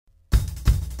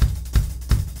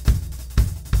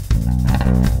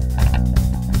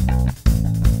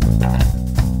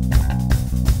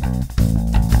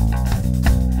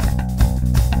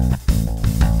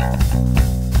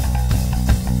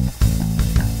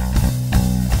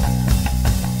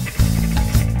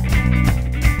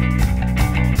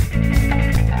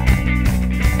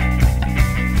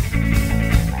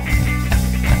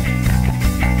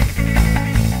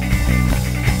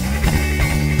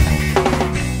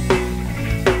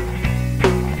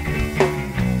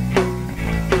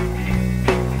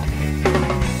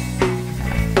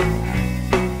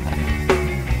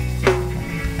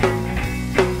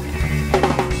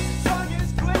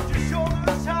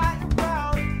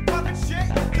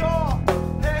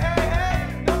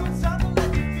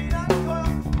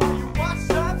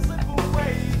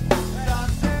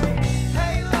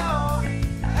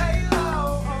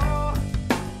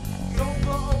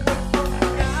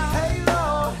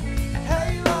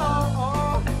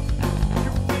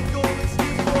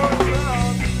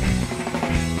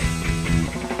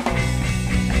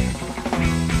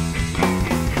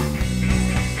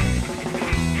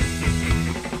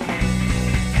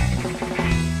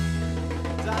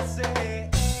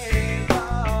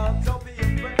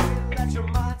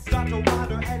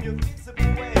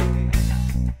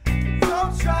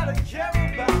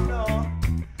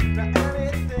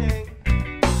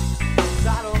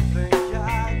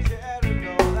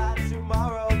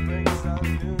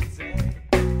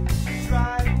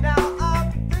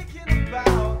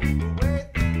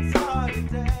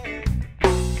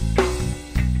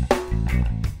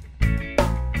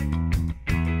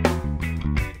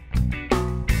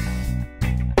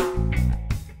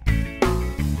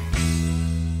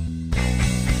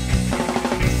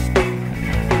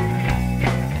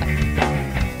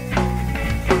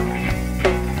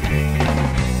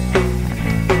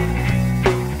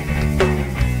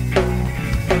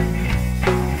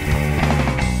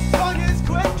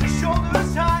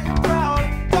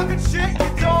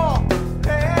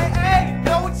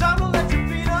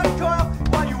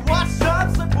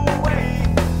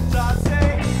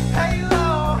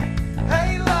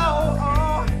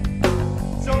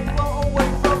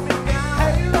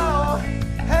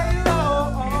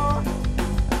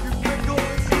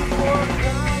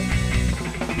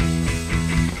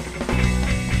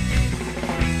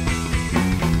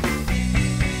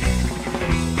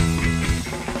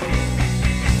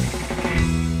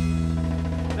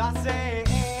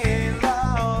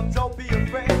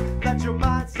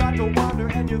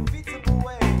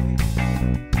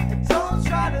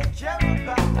try to care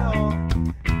about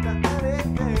not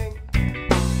anything.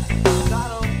 'Cause I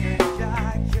don't think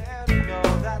I care to know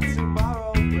that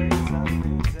tomorrow brings a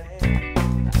new day.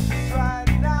 Right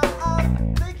now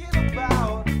I'm thinking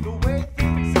about the way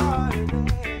things are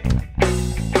today.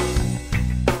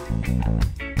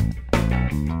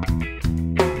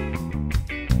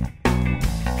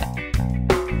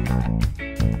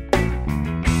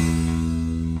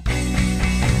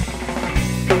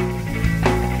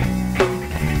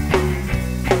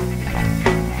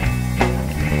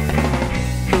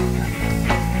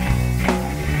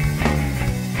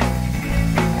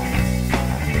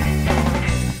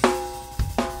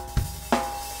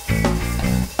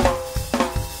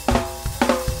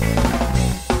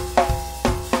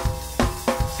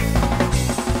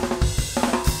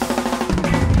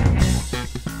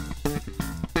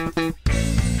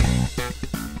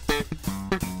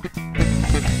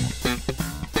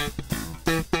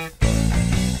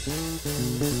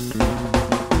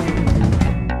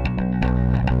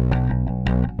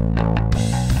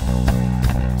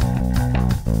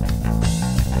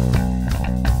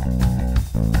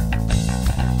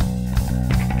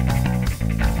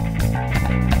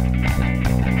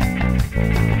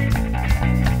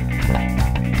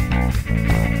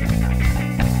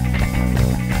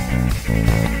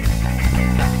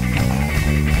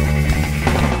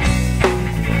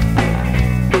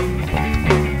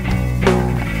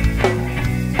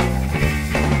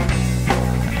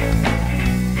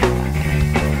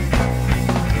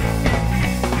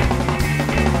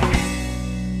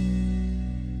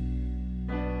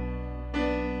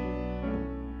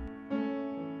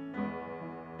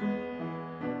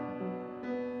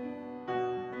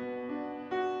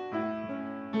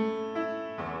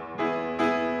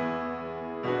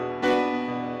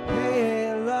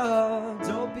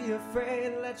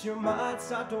 Let your mind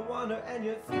start to wander and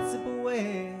your feet slip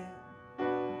away.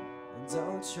 And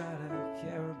don't try to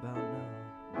care about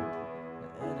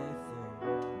anything.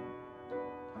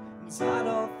 'Cause I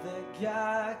don't think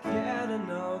I care to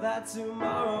know that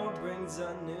tomorrow brings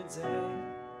a new day.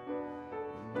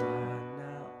 And right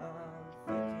now I'm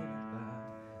thinking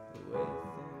about the way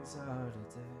things are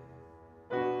today.